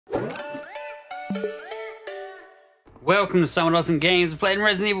Welcome to Somewhat Awesome Games. We're playing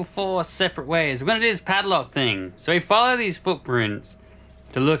Resident Evil 4 separate ways. We're going to do this padlock thing. So we follow these footprints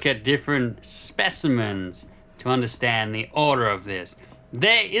to look at different specimens to understand the order of this.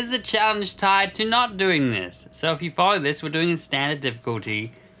 There is a challenge tied to not doing this. So if you follow this, we're doing in standard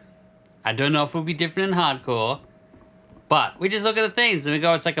difficulty. I don't know if it'll be different in hardcore. But we just look at the things and we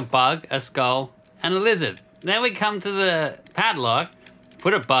go, it's like a bug, a skull, and a lizard. Then we come to the padlock,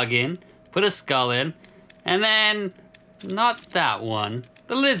 put a bug in, put a skull in, and then... not that one.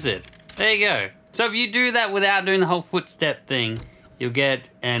 The lizard. There you go. So if you do that without doing the whole footstep thing, you'll get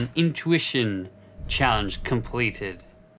an intuition challenge completed.